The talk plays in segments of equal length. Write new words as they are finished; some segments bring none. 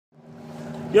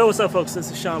Yo, what's up, folks?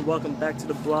 This is Sean. Welcome back to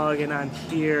the blog, and I'm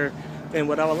here in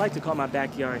what I would like to call my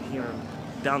backyard here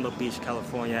in Download Beach,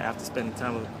 California, after spending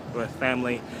time with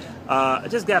family. I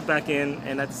just got back in,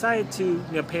 and I decided to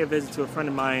pay a visit to a friend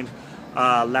of mine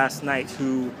last night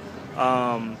who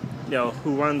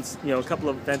who runs a couple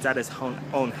of events at his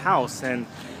own house, and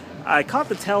I caught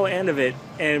the tail end of it,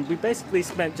 and we basically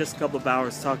spent just a couple of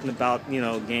hours talking about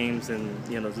games and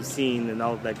the scene and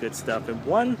all of that good stuff. And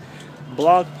one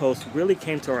blog post really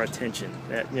came to our attention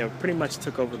that pretty much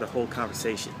took over the whole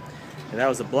conversation, and that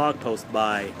was a blog post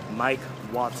by Mike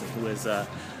Watson, who is the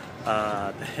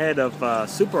head of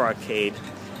Super Arcade.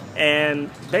 And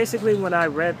basically, when I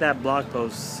read that blog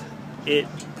post, it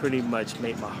pretty much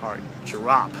made my heart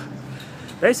drop.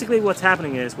 Basically, what's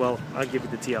happening is, well, I'll give you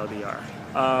the TLDR.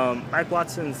 Mike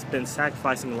Watson's been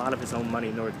sacrificing a lot of his own money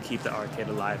in order to keep the arcade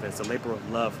alive as a labor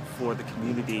of love for the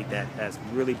community that has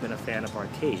really been a fan of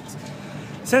arcades,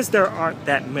 since there aren't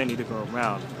that many to go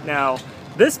around. Now,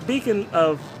 this beacon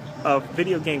of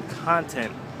video game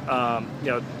content,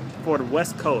 for the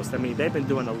West Coast, I mean, they've been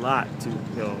doing a lot to,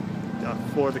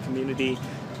 for the community.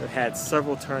 They've had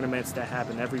several tournaments that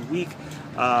happen every week,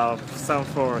 some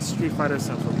for Street Fighter,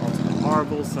 some for Ultimate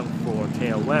Marvel, some for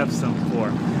KOF, some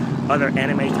for other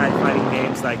anime-type fighting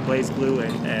games like BlazBlue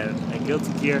and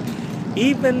Guilty Gear,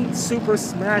 even Super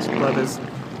Smash Brothers.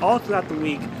 All throughout the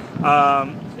week,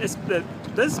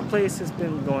 this place has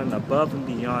been going above and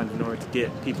beyond in order to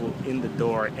get people in the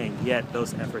door, and yet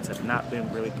those efforts have not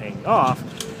been really paying off.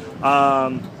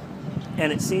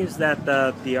 And it seems that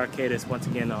the arcade is once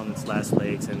again on its last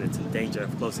legs, and it's in danger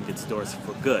of closing its doors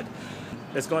for good.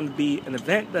 There's going to be an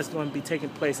event that's going to be taking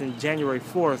place on January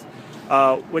 4th,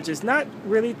 which is not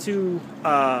really to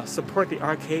support the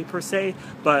arcade per se,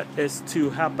 but is to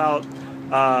help out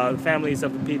families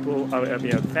of the people,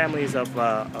 families of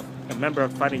a member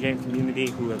of the fighting game community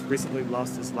who has recently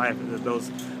lost his life. And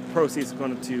those proceeds are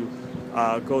going to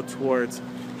go towards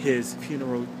his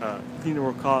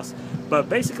funeral costs. But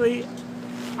basically,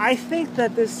 I think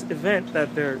that this event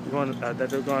that they're going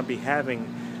to be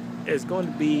having is going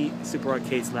to be Super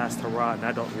Arcade's last hurrah, and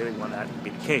I don't really want that to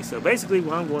be the case. So basically,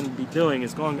 what I'm going to be doing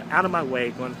is going out of my way,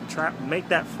 going to try make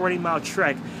that 40-mile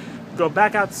trek, go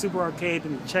back out to Super Arcade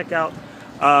and check out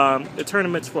the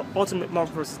tournaments for Ultimate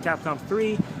Marvel vs. Capcom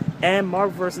 3 and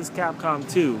Marvel vs.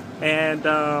 Capcom 2. And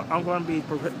I'm going to be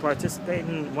participating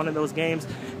in one of those games,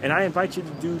 and I invite you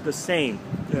to do the same.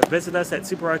 Visit us at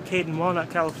Super Arcade in Walnut,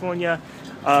 California.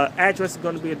 Address is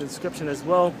going to be in the description as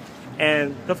well.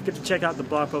 And don't forget to check out the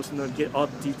blog post and get all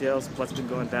the details of what's been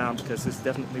going down, because it's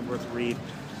definitely worth a read.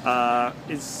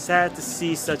 It's sad to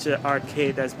see such an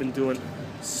arcade that's been doing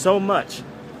so much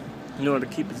in order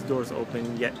to keep its doors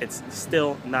open, yet it's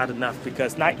still not enough,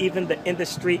 because not even the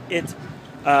industry, the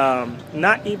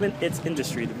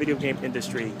video game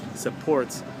industry,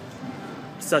 supports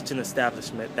such an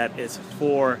establishment that is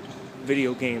for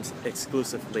video games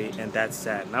exclusively, and that's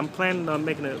sad. And I'm planning on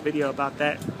making a video about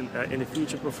that in the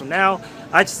future, but for now,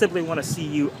 I just simply want to see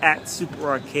you at Super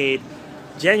Arcade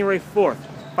January 4th,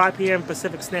 5 p.m.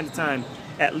 Pacific Standard Time.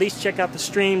 At least check out the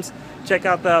streams, check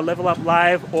out the Level Up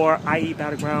Live or IE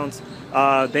Battlegrounds.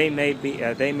 They may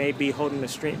be holding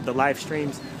the live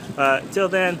streams. Till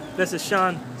then, this is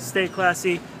Sean. Stay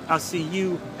classy. I'll see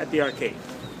you at the arcade.